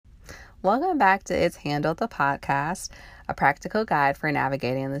Welcome back to It's Handled, the podcast, a practical guide for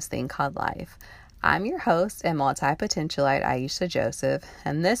navigating this thing called life. I'm your host and multi-potentialite Aisha Joseph,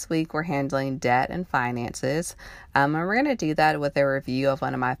 and this week we're handling debt and finances. And we're going to do that with a review of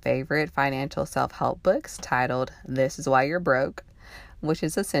one of my favorite financial self-help books titled This Is Why You're Broke, which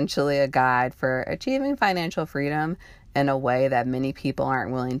is essentially a guide for achieving financial freedom in a way that many people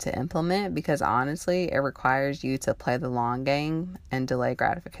aren't willing to implement because honestly, it requires you to play the long game and delay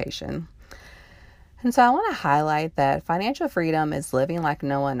gratification. And so I want to highlight that financial freedom is living like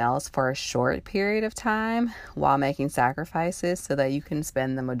no one else for a short period of time while making sacrifices so that you can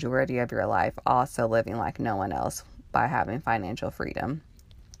spend the majority of your life also living like no one else by having financial freedom.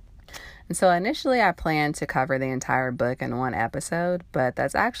 And so initially I planned to cover the entire book in one episode, but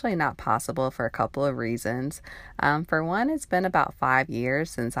that's actually not possible for a couple of reasons. For one, it's been about 5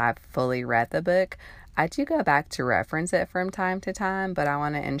 years since I've fully read the book. I do go back to reference it from time to time, but I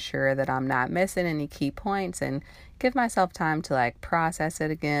want to ensure that I'm not missing any key points and give myself time to process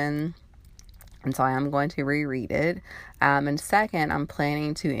it again. And so I am going to reread it. And second, I'm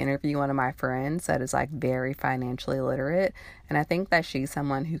planning to interview one of my friends that is very financially literate. And I think that she's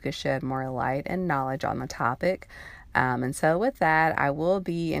someone who could shed more light and knowledge on the topic. And so with that, I will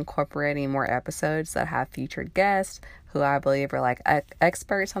be incorporating more episodes that have featured guests who I believe are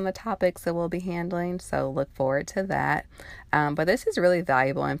experts on the topics that we'll be handling. So look forward to that. But this is really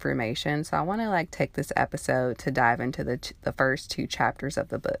valuable information. So I want to take this episode to dive into the first 2 chapters of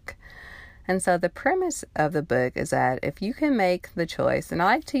the book. And so the premise of the book is that if you can make the choice, and I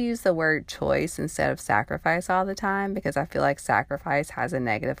like to use the word choice instead of sacrifice all the time because I feel like sacrifice has a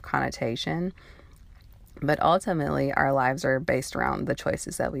negative connotation, but ultimately our lives are based around the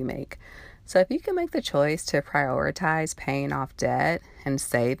choices that we make. So if you can make the choice to prioritize paying off debt and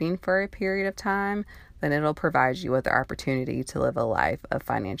saving for a period of time, then it'll provide you with the opportunity to live a life of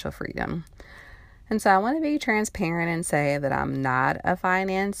financial freedom. And so I want to be transparent and say that I'm not a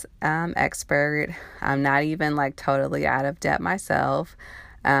finance expert. I'm not even totally out of debt myself.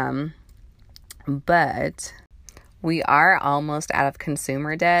 But we are almost out of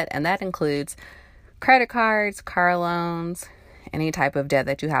consumer debt, and that includes credit cards, car loans, any type of debt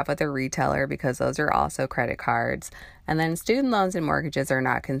that you have with a retailer because those are also credit cards. And then student loans and mortgages are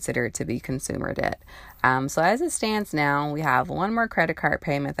not considered to be consumer debt. So as it stands now, we have one more credit card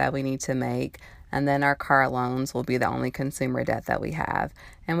payment that we need to make. And then our car loans will be the only consumer debt that we have.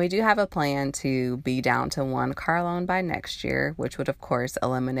 And we do have a plan to be down to 1 car loan by next year, which would, of course,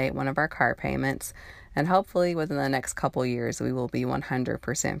 eliminate one of our car payments. And hopefully within the next couple years, we will be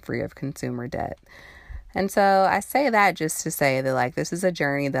 100% free of consumer debt. And so I say that just to say that this is a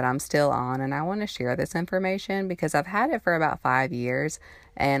journey that I'm still on, and I want to share this information because I've had it for about 5 years,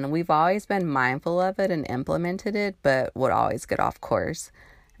 and we've always been mindful of it and implemented it, but would always get off course.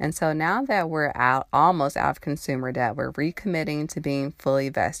 And so now that we're almost out of consumer debt, we're recommitting to being fully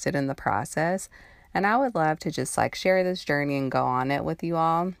vested in the process. And I would love to just share this journey and go on it with you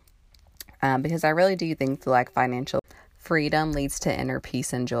all. Because I really do think that financial freedom leads to inner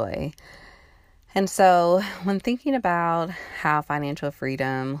peace and joy. And so when thinking about how financial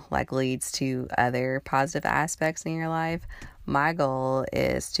freedom leads to other positive aspects in your life, my goal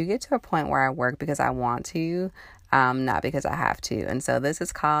is to get to a point where I work because I want to, not because I have to. And so this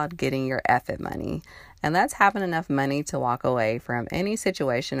is called getting your effort money. And that's having enough money to walk away from any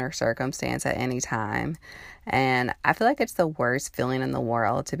situation or circumstance at any time. And I feel like it's the worst feeling in the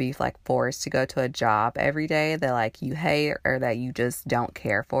world to be forced to go to a job every day that you hate or that you just don't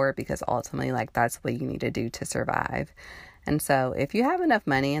care for because ultimately that's what you need to do to survive. And so if you have enough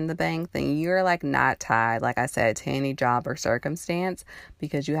money in the bank, then you're not tied, like I said, to any job or circumstance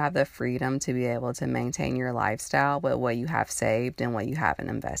because you have the freedom to be able to maintain your lifestyle with what you have saved and what you have in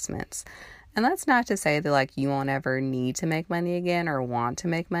investments. And that's not to say that you won't ever need to make money again or want to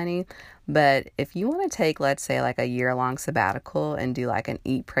make money. But if you want to take, let's say, a year-long sabbatical and do an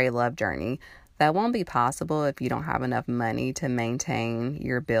eat, pray, love journey, that won't be possible if you don't have enough money to maintain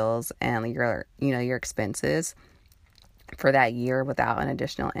your bills and your expenses for that year without an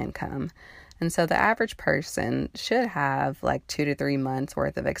additional income. And so the average person should have 2 to 3 months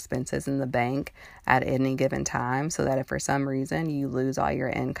worth of expenses in the bank at any given time so that if for some reason you lose all your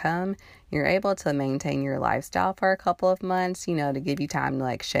income, you're able to maintain your lifestyle for a couple of months, to give you time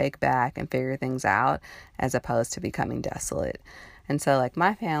to shake back and figure things out as opposed to becoming desolate. And so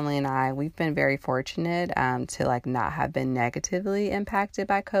my family and I, we've been very fortunate to not have been negatively impacted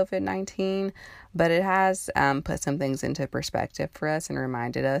by COVID-19, but it has put some things into perspective for us and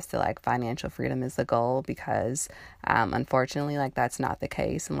reminded us that financial freedom is the goal because unfortunately that's not the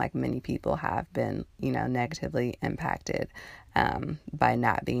case and many people have been negatively impacted. by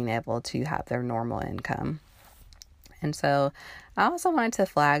not being able to have their normal income. And so I also wanted to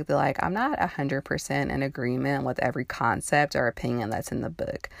flag that, like, I'm not 100% in agreement with every concept or opinion that's in the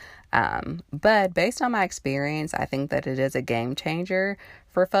book. But based on my experience, I think that it is a game changer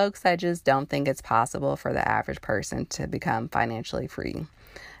for folks that just don't think it's possible for the average person to become financially free.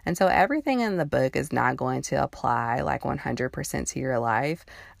 And so everything in the book is not going to apply like 100% to your life.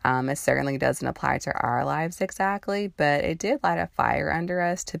 It certainly doesn't apply to our lives exactly, but it did light a fire under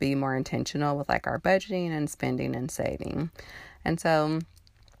us to be more intentional with like our budgeting and spending and saving. And so,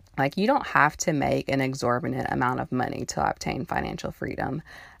 like, you don't have to make an exorbitant amount of money to obtain financial freedom.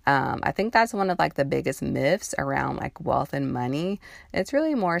 I think that's one of like the biggest myths around like wealth and money. It's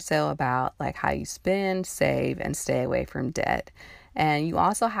really more so about like how you spend, save, and stay away from debt. And you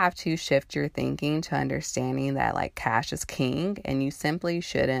also have to shift your thinking to understanding that like cash is king, and you simply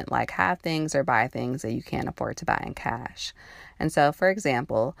shouldn't like have things or buy things that you can't afford to buy in cash. And so, for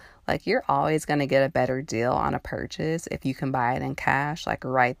example, like you're always going to get a better deal on a purchase if you can buy it in cash, like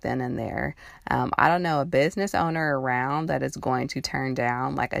right then and there. I don't know a business owner around that is going to turn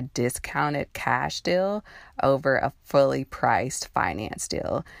down like a discounted cash deal over a fully priced finance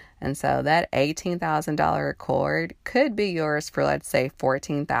deal. And so that $18,000 Accord could be yours for, let's say,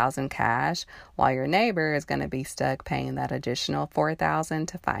 $14,000 cash, while your neighbor is going to be stuck paying that additional $4,000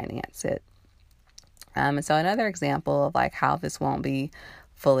 to finance it. And so another example of like how this won't be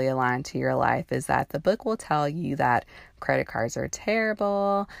fully aligned to your life is that the book will tell you that credit cards are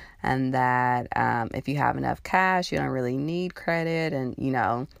terrible, and that if you have enough cash, you don't really need credit, and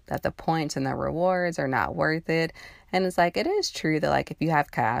that the points and the rewards are not worth it. And it's like, it is true that like if you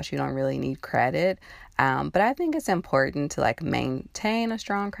have cash, you don't really need credit. But I think it's important to like maintain a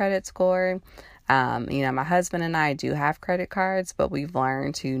strong credit score. My husband and I do have credit cards, but we've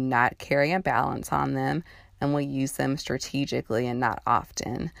learned to not carry a balance on them, and we use them strategically and not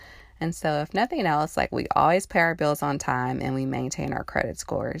often. And so if nothing else, like we always pay our bills on time and we maintain our credit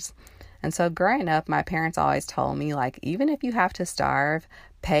scores. And so growing up, my parents always told me, like, even if you have to starve,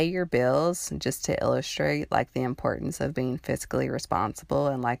 pay your bills, just to illustrate like the importance of being fiscally responsible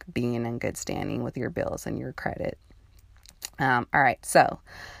and like being in good standing with your bills and your credit. All right, so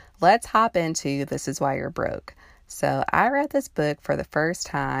let's hop into This Is Why You're Broke. So I read this book for the first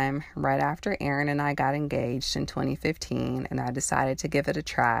time right after Aaron and I got engaged in 2015, and I decided to give it a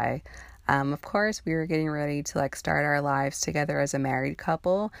try. Of course, we were getting ready to like start our lives together as a married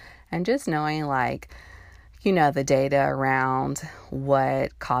couple, and just knowing like, the data around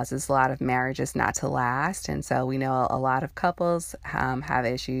what causes a lot of marriages not to last. And so we know a lot of couples have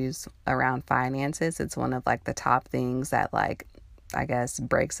issues around finances. It's one of like the top things that like, I guess,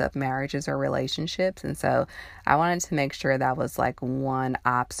 breaks up marriages or relationships. And so I wanted to make sure that was like one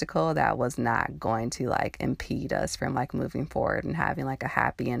obstacle that was not going to like impede us from like moving forward and having like a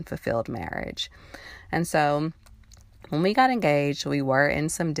happy and fulfilled marriage. And so when we got engaged, we were in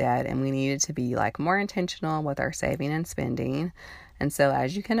some debt, and we needed to be like more intentional with our saving and spending. And so,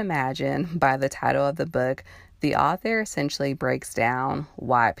 as you can imagine by the title of the book, the author essentially breaks down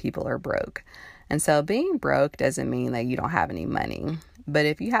why people are broke. And so being broke doesn't mean that you don't have any money. But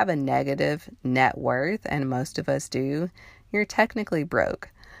if you have a negative net worth, and most of us do, you're technically broke.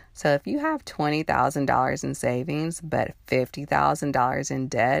 So if you have $20,000 in savings, but $50,000 in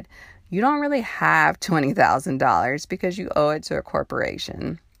debt, you don't really have $20,000 because you owe it to a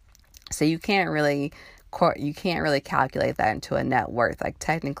corporation. So you can't really calculate that into a net worth. Like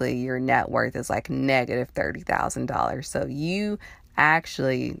technically your net worth is like negative $30,000. So you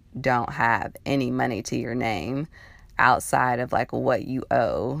actually don't have any money to your name outside of like what you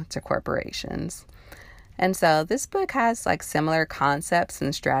owe to corporations. And so this book has like similar concepts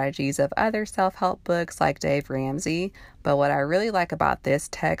and strategies of other self-help books like Dave Ramsey. But what I really like about this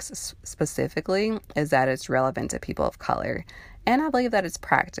text specifically is that it's relevant to people of color. And I believe that it's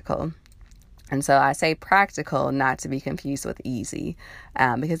practical. And so I say practical, not to be confused with easy,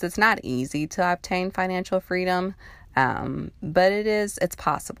 because it's not easy to obtain financial freedom. But it's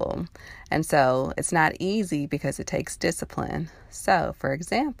possible. And so it's not easy because it takes discipline. So for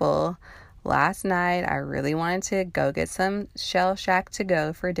example, last night, I really wanted to go get some Shell Shack to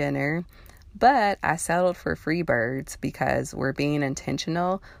go for dinner, but I settled for Freebirds because we're being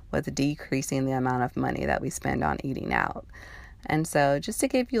intentional with decreasing the amount of money that we spend on eating out. And so just to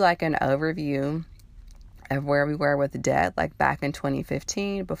give you like an overview of where we were with debt, like back in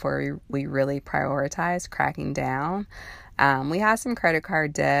 2015, before we really prioritized cracking down, we had some credit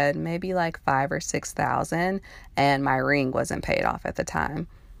card debt, maybe like $5,000 or $6,000, and my ring wasn't paid off at the time.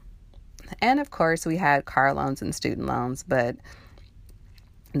 And of course, we had car loans and student loans, but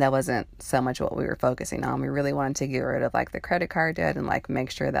that wasn't so much what we were focusing on. We really wanted to get rid of like the credit card debt and like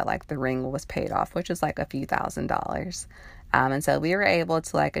make sure that like the ring was paid off, which was like a few $1,000s. And so we were able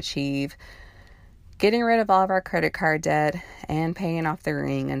to like achieve getting rid of all of our credit card debt and paying off the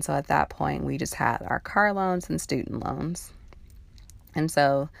ring. And so at that point, we just had our car loans and student loans. And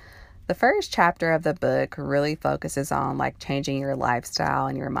so the first chapter of the book really focuses on like changing your lifestyle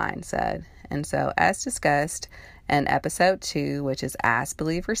and your mindset. And so as discussed in episode 2, which is Ask,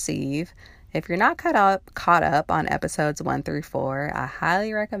 Believe, Receive, if you're not caught up on episodes 1 through 4, I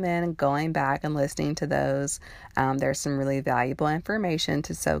highly recommend going back and listening to those. There's some really valuable information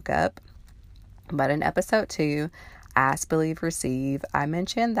to soak up. But in episode 2, Ask, Believe, Receive, I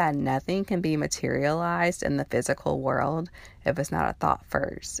mentioned that nothing can be materialized in the physical world if it's not a thought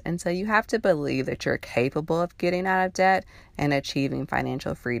first. And so you have to believe that you're capable of getting out of debt and achieving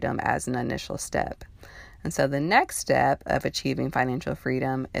financial freedom as an initial step. And so the next step of achieving financial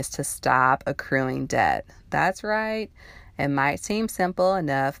freedom is to stop accruing debt. That's right. It might seem simple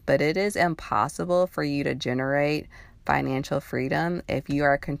enough, but it is impossible for you to generate financial freedom if you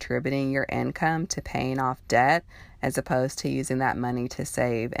are contributing your income to paying off debt as opposed to using that money to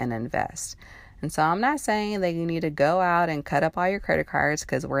save and invest. And so I'm not saying that you need to go out and cut up all your credit cards,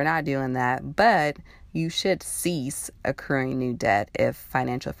 because we're not doing that, but you should cease accruing new debt if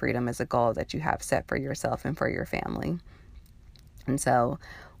financial freedom is a goal that you have set for yourself and for your family. And so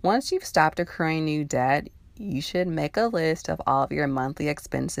once you've stopped accruing new debt, you should make a list of all of your monthly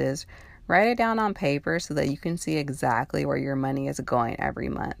expenses. Write it down on paper so that you can see exactly where your money is going every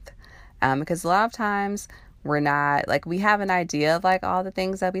month. Because a lot of times we're not, like, we have an idea of like all the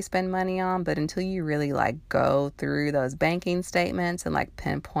things that we spend money on, but until you really like go through those banking statements and like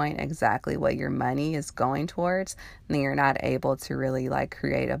pinpoint exactly what your money is going towards, then you're not able to really like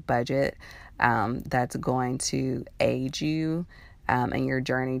create a budget that's going to aid you in your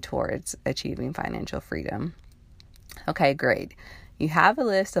journey towards achieving financial freedom. Okay, great. You have a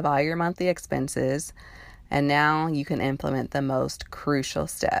list of all your monthly expenses, and now you can implement the most crucial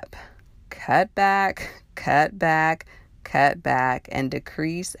step. Cut back, and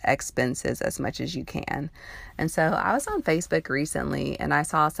decrease expenses as much as you can. And so I was on Facebook recently and I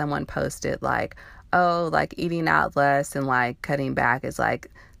saw someone post it like, oh, like eating out less and like cutting back is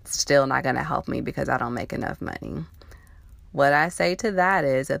like still not going to help me because I don't make enough money. What I say to that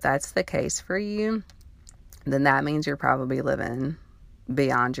is, if that's the case for you, then that means you're probably living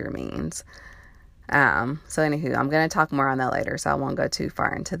beyond your means. So anywho, I'm going to talk more on that later, so I won't go too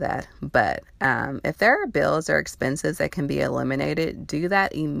far into that. But if there are bills or expenses that can be eliminated, do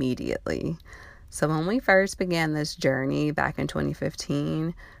that immediately. So when we first began this journey back in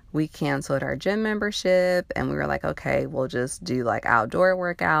 2015, we canceled our gym membership and we were like, okay, we'll just do like outdoor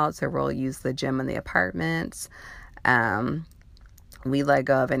workouts, or we'll use the gym in the apartments. We let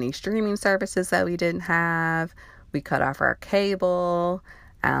go of any streaming services that we didn't have. We cut off our cable.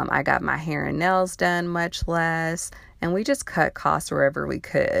 I got my hair and nails done much less, and we just cut costs wherever we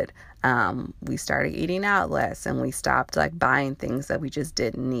could. We started eating out less, and we stopped like buying things that we just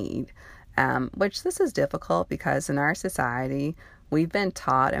didn't need, which this is difficult because in our society, we've been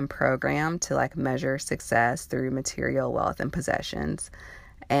taught and programmed to like measure success through material wealth and possessions.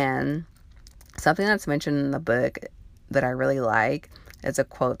 And something that's mentioned in the book that I really like is a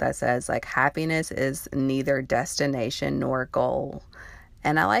quote that says like, happiness is neither destination nor goal.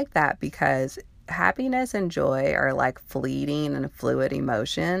 And I like that because happiness and joy are like fleeting and fluid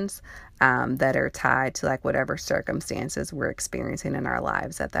emotions that are tied to like whatever circumstances we're experiencing in our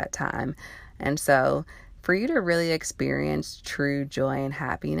lives at that time. And so for you to really experience true joy and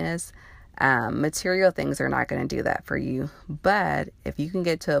happiness, material things are not going to do that for you. But if you can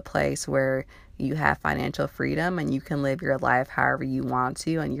get to a place where you have financial freedom and you can live your life however you want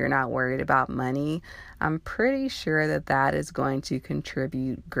to, and you're not worried about money, I'm pretty sure that that is going to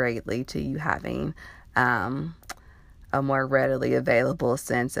contribute greatly to you having a more readily available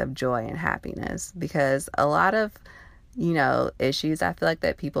sense of joy and happiness. Because a lot of, issues I feel like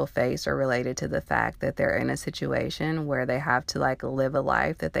that people face are related to the fact that they're in a situation where they have to like live a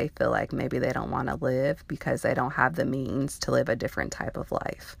life that they feel like maybe they don't want to live because they don't have the means to live a different type of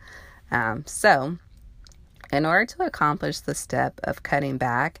life. So in order to accomplish the step of cutting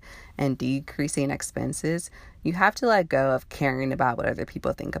back and decreasing expenses, you have to let go of caring about what other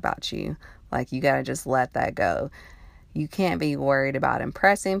people think about you. Like, you got to just let that go. You can't be worried about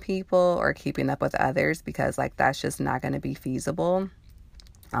impressing people or keeping up with others, because like that's just not going to be feasible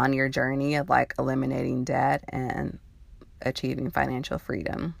on your journey of like eliminating debt and achieving financial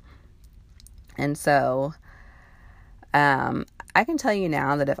freedom. And so, I can tell you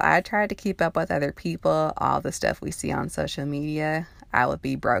now that if I tried to keep up with other people, all the stuff we see on social media, I would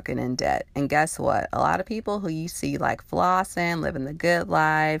be broken in debt. And guess what? A lot of people who you see like flossing, living the good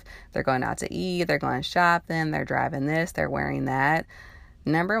life, they're going out to eat, they're going shopping, they're driving this, they're wearing that.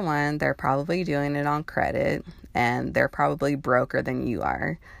 Number one, they're probably doing it on credit, and they're probably broker than you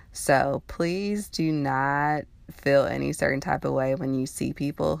are. So please do not feel any certain type of way when you see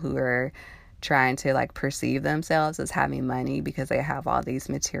people who are trying to like perceive themselves as having money because they have all these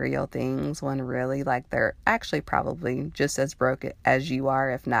material things, when really like they're actually probably just as broke as you are,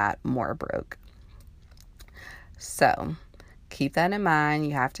 if not more broke. So keep that in mind.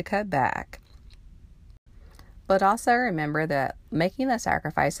 You have to cut back. But also remember that making the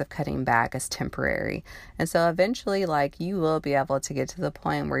sacrifice of cutting back is temporary. And so eventually, like, you will be able to get to the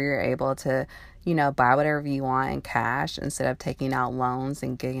point where you're able to, buy whatever you want in cash instead of taking out loans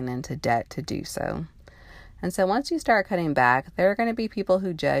and getting into debt to do so. And so once you start cutting back, there are going to be people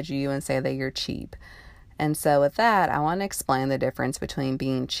who judge you and say that you're cheap. And so with that, I want to explain the difference between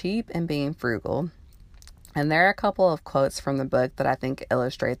being cheap and being frugal. And there are a couple of quotes from the book that I think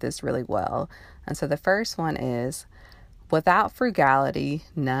illustrate this really well. And so the first one is, "Without frugality,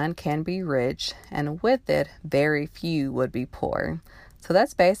 none can be rich, and with it, very few would be poor." So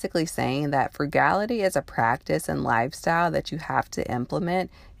that's basically saying that frugality is a practice and lifestyle that you have to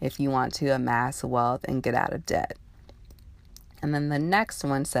implement if you want to amass wealth and get out of debt. And then the next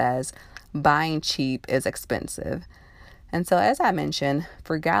one says, "Buying cheap is expensive." And so, as I mentioned,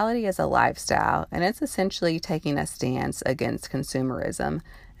 frugality is a lifestyle, and it's essentially taking a stance against consumerism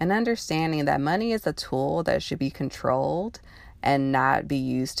and understanding that money is a tool that should be controlled and not be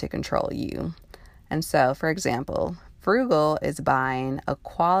used to control you. And so, for example, frugal is buying a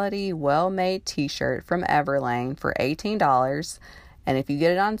quality, well-made t-shirt from Everlane for $18. And if you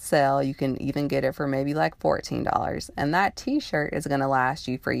get it on sale, you can even get it for maybe like $14. And that t-shirt is going to last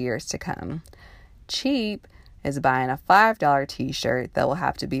you for years to come. Cheap is buying a $5 t-shirt that will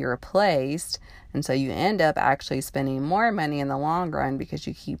have to be replaced. And so you end up actually spending more money in the long run because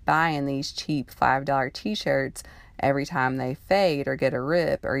you keep buying these cheap $5 t-shirts every time they fade or get a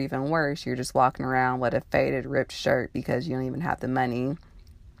rip, or even worse, you're just walking around with a faded, ripped shirt because you don't even have the money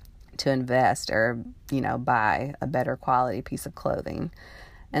to invest or, buy a better quality piece of clothing.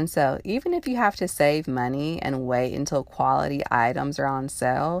 And so even if you have to save money and wait until quality items are on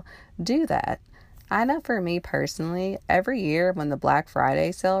sale, do that. I know for me personally, every year when the Black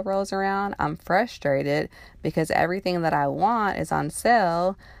Friday sale rolls around, I'm frustrated because everything that I want is on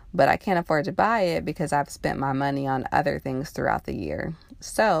sale, but I can't afford to buy it because I've spent my money on other things throughout the year.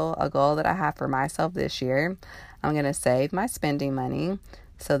 So a goal that I have for myself this year, I'm going to save my spending money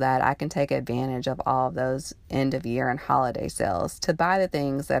so that I can take advantage of all of those end of year and holiday sales to buy the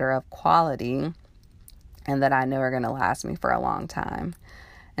things that are of quality and that I know are going to last me for a long time.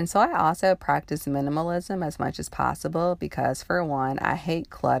 And so I also practice minimalism as much as possible because, for one, I hate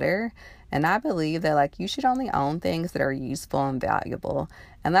clutter, and I believe that you should only own things that are useful and valuable.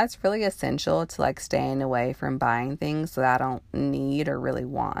 And that's really essential to staying away from buying things that I don't need or really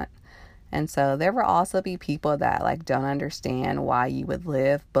want. And so there will also be people that don't understand why you would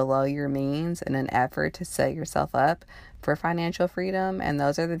live below your means in an effort to set yourself up for financial freedom. And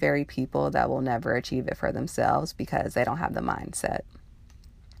those are the very people that will never achieve it for themselves because they don't have the mindset.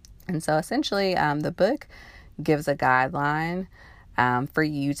 And so essentially, the book gives a guideline for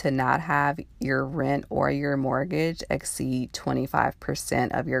you to not have your rent or your mortgage exceed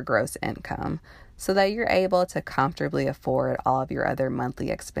 25% of your gross income so that you're able to comfortably afford all of your other monthly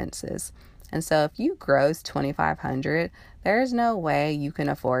expenses. And so if you gross $2,500, there is no way you can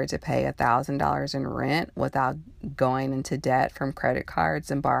afford to pay $1,000 in rent without going into debt from credit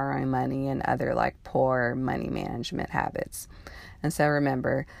cards and borrowing money and other poor money management habits. And so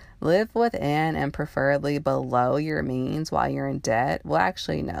remember, live within and preferably below your means while you're in debt. Well,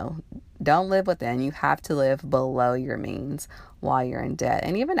 actually, no. Don't live within. You have to live below your means while you're in debt.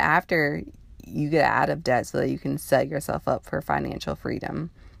 And even after you get out of debt so that you can set yourself up for financial freedom.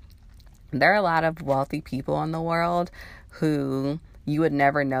 There are a lot of wealthy people in the world who you would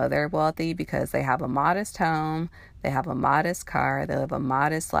never know they're wealthy because they have a modest home, they have a modest car, they live a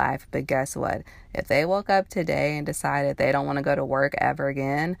modest life. But guess what? If they woke up today and decided they don't want to go to work ever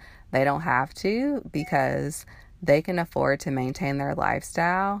again, they don't have to because they can afford to maintain their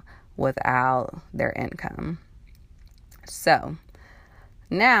lifestyle without their income. So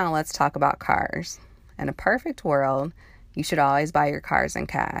now let's talk about cars. In a perfect world, you should always buy your cars in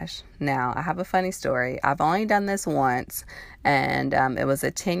cash. Now, I have a funny story. I've only done this once, and it was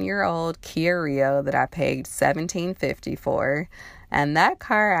a 10-year-old Kia Rio that I paid $1,750 for. And that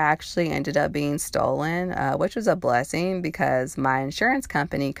car actually ended up being stolen, which was a blessing because my insurance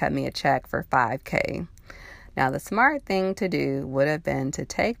company cut me a check for $5,000. Now, the smart thing to do would have been to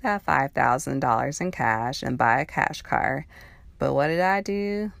take that $5,000 in cash and buy a cash car. But what did I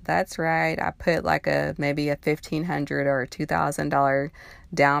do? That's right. I put like maybe a $1,500 or $2,000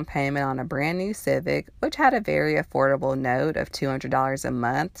 down payment on a brand new Civic, which had a very affordable note of $200 a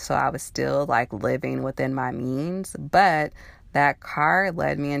month. So I was still like living within my means. But that car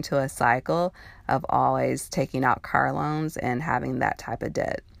led me into a cycle of always taking out car loans and having that type of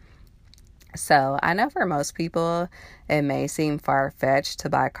debt. So I know for most people, it may seem far-fetched to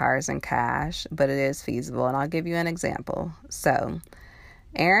buy cars in cash, but it is feasible, and I'll give you an example. So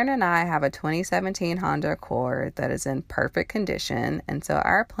Aaron and I have a 2017 Honda Accord that is in perfect condition, and so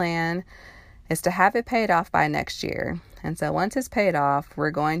our plan is to have it paid off by next year. And so once it's paid off,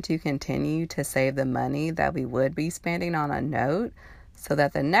 we're going to continue to save the money that we would be spending on a note so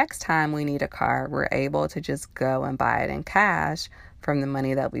that the next time we need a car, we're able to just go and buy it in cash from the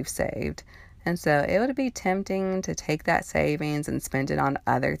money that we've saved. And so it would be tempting to take that savings and spend it on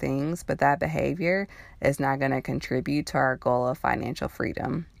other things, but that behavior is not going to contribute to our goal of financial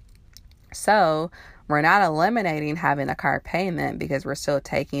freedom. So we're not eliminating having a car payment because we're still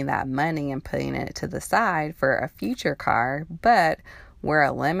taking that money and putting it to the side for a future car, but we're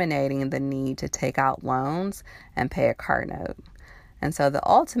eliminating the need to take out loans and pay a car note. And so the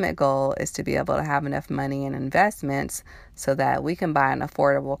ultimate goal is to be able to have enough money in investments so that we can buy an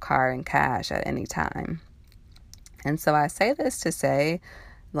affordable car in cash at any time. And so I say this to say,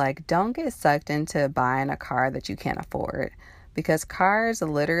 like, don't get sucked into buying a car that you can't afford, because cars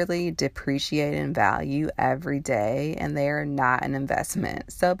literally depreciate in value every day and they are not an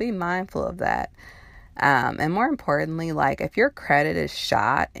investment. So be mindful of that. And more importantly, like, if your credit is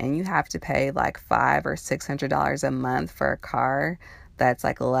shot and you have to pay like $500 or $600 a month for a car that's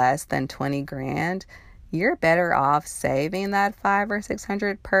like less than 20 grand, you're better off saving that $500 or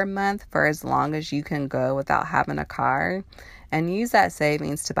 $600 per month for as long as you can go without having a car, and use that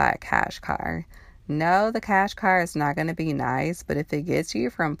savings to buy a cash car. No, the cash car is not going to be nice, but if it gets you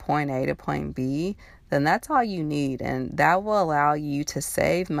from point A to point B, then that's all you need, and that will allow you to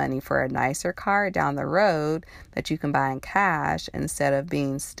save money for a nicer car down the road that you can buy in cash instead of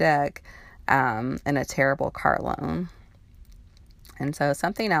being stuck in a terrible car loan. And so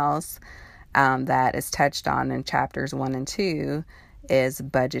something else that is touched on in chapters 1 and 2 is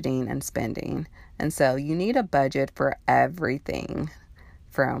budgeting and spending. And so you need a budget for everything,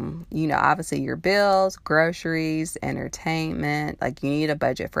 from, obviously your bills, groceries, entertainment. Like, you need a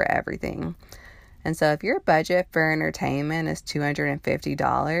budget for everything. And so if your budget for entertainment is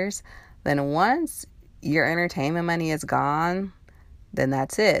 $250, then once your entertainment money is gone, then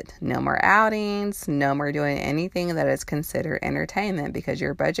that's it. No more outings, no more doing anything that is considered entertainment because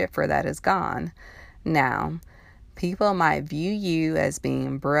your budget for that is gone. Now, people might view you as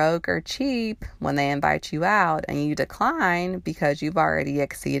being broke or cheap when they invite you out and you decline because you've already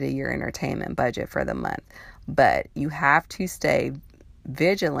exceeded your entertainment budget for the month. But you have to stay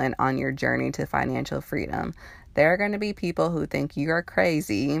vigilant on your journey to financial freedom. There are going to be people who think you are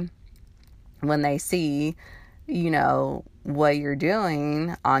crazy when they see, what you're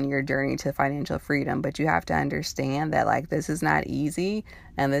doing on your journey to financial freedom. But you have to understand that, like, this is not easy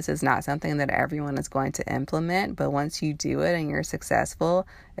and this is not something that everyone is going to implement. But once you do it and you're successful,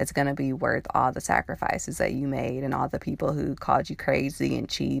 it's going to be worth all the sacrifices that you made and all the people who called you crazy and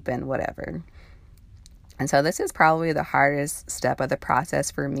cheap and whatever. And so this is probably the hardest step of the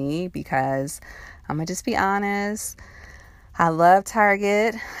process for me, because I'm going to just be honest. I love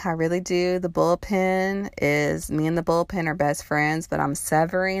Target. I really do. Me and the bullpen are best friends, but I'm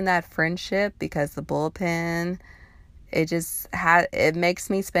severing that friendship because the bullpen, it makes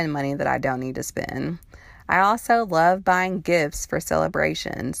me spend money that I don't need to spend. I also love buying gifts for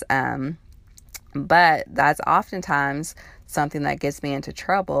celebrations. But that's oftentimes something that gets me into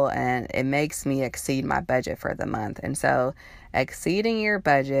trouble, and it makes me exceed my budget for the month. And so exceeding your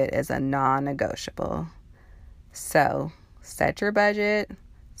budget is a non-negotiable. So set your budget,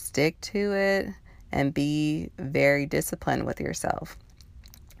 stick to it, and be very disciplined with yourself.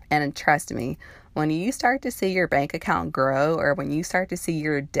 And trust me, when you start to see your bank account grow, or when you start to see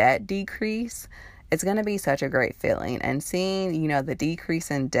your debt decrease, it's going to be such a great feeling. And seeing, the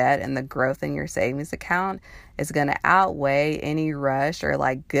decrease in debt and the growth in your savings account is going to outweigh any rush or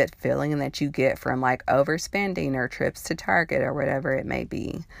like good feeling that you get from like overspending or trips to Target or whatever it may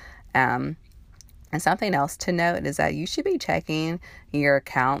be. And something else to note is that you should be checking your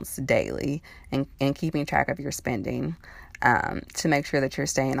accounts daily and keeping track of your spending to make sure that you're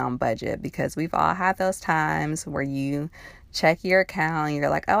staying on budget, because we've all had those times where you check your account and you're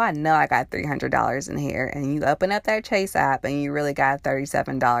like, oh, I know I got $300 in here. And you open up that Chase app and you really got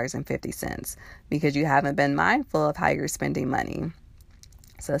 $37.50 because you haven't been mindful of how you're spending money.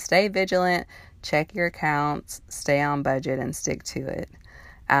 So stay vigilant, check your accounts, stay on budget, and stick to it.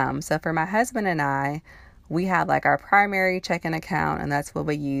 So for my husband and I, we have like our primary checking account, and that's what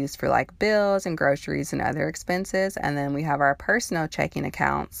we use for like bills and groceries and other expenses. And then we have our personal checking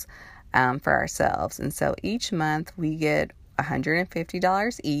accounts for ourselves. And so each month we get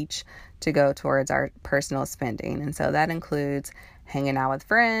 $150 each to go towards our personal spending. And so that includes hanging out with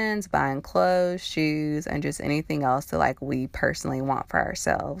friends, buying clothes, shoes, and just anything else that like we personally want for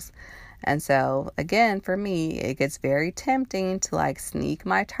ourselves. And so again, for me, it gets very tempting to like sneak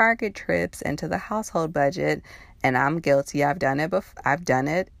my Target trips into the household budget, and I'm guilty. I've done it I've done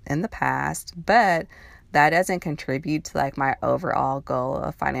it in the past, but that doesn't contribute to like my overall goal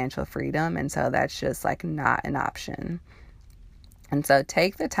of financial freedom. And so that's just like not an option. And so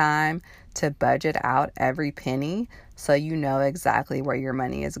take the time to budget out every penny so you know exactly where your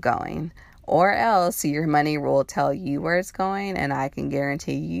money is going. Or else your money will tell you where it's going, and I can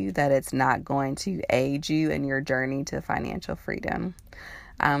guarantee you that it's not going to aid you in your journey to financial freedom.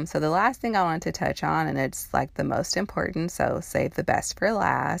 So the last thing I wanted to touch on, and it's like the most important, so save the best for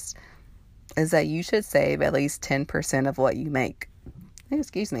last, is that you should save at least 10% of what you make.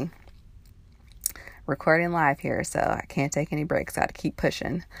 Excuse me. Recording live here, so I can't take any breaks. I have to keep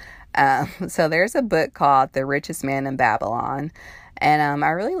pushing. So there's a book called The Richest Man in Babylon. And I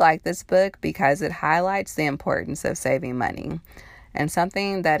really like this book because it highlights the importance of saving money. And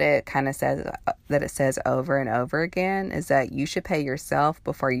something that it kind of says over and over again is that you should pay yourself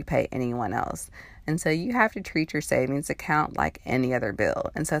before you pay anyone else. And so you have to treat your savings account like any other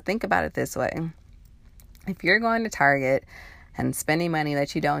bill. And so think about it this way. If you're going to Target and spending money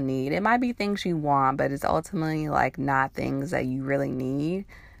that you don't need, it might be things you want, but it's ultimately like not things that you really need.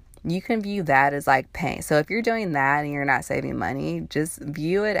 You can view that as like paying. So if you're doing that and you're not saving money, just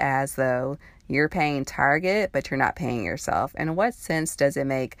view it as though you're paying Target, but you're not paying yourself. And what sense does it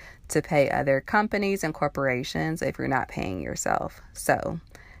make to pay other companies and corporations if you're not paying yourself? So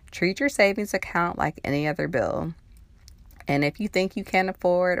treat your savings account like any other bill. And if you think you can't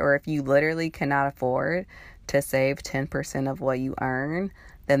afford, or if you literally cannot afford to save 10% of what you earn,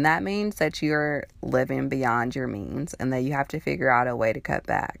 then that means that you're living beyond your means and that you have to figure out a way to cut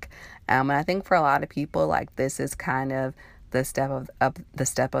back. And I think for a lot of people, like this is kind of the step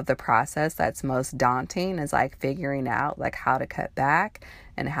of the process that's most daunting, is like figuring out like how to cut back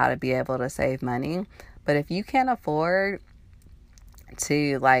and how to be able to save money. But if you can't afford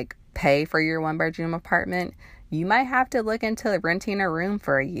to like pay for your 1-bedroom apartment, you might have to look into renting a room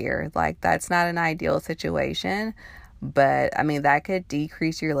for a year. Like that's not an ideal situation. But I mean, that could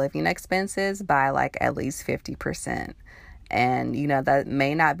decrease your living expenses by like at least 50%. And, you know, that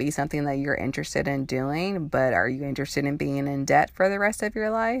may not be something that you're interested in doing, but are you interested in being in debt for the rest of your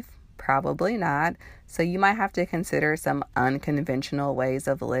life? Probably not. So you might have to consider some unconventional ways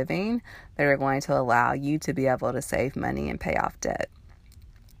of living that are going to allow you to be able to save money and pay off debt.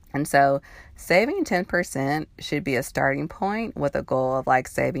 And so saving 10% should be a starting point with a goal of like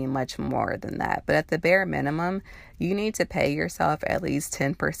saving much more than that. But at the bare minimum, you need to pay yourself at least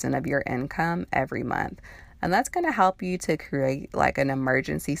 10% of your income every month. And that's going to help you to create like an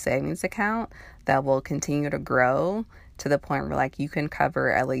emergency savings account that will continue to grow to the point where like you can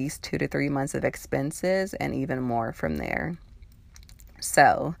cover at least 2 to 3 months of expenses and even more from there.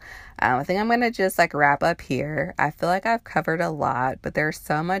 So I think I'm going to just like wrap up here. I feel like I've covered a lot, but there's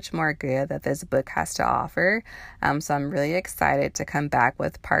so much more good that this book has to offer. So I'm really excited to come back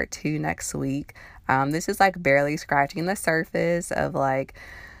with part 2 next week. This is like barely scratching the surface of like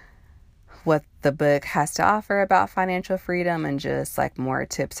what the book has to offer about financial freedom, and just like more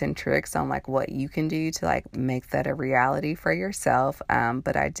tips and tricks on like what you can do to like make that a reality for yourself.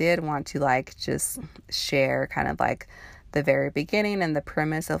 But I did want to like just share kind of like the very beginning and the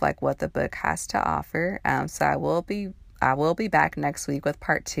premise of like what the book has to offer. So I will be back next week with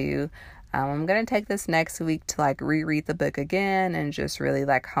part 2. I'm going to take this next week to like reread the book again and just really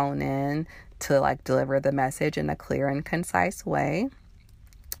like hone in to like deliver the message in a clear and concise way.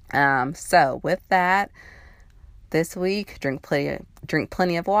 So with that, this week, drink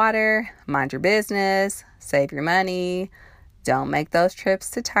plenty of water, mind your business, save your money, don't make those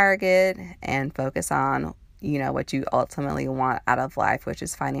trips to Target, and focus on what you ultimately want out of life, which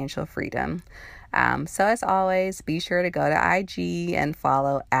is financial freedom. So as always, be sure to go to IG and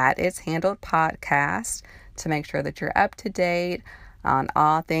follow @itshandledpodcast to make sure that you're up to date on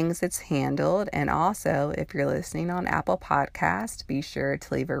all things it's handled. And also, if you're listening on Apple Podcast, be sure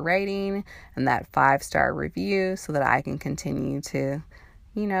to leave a rating and that 5-star review so that I can continue to,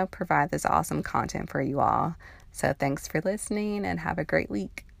 provide this awesome content for you all. So thanks for listening and have a great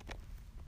week.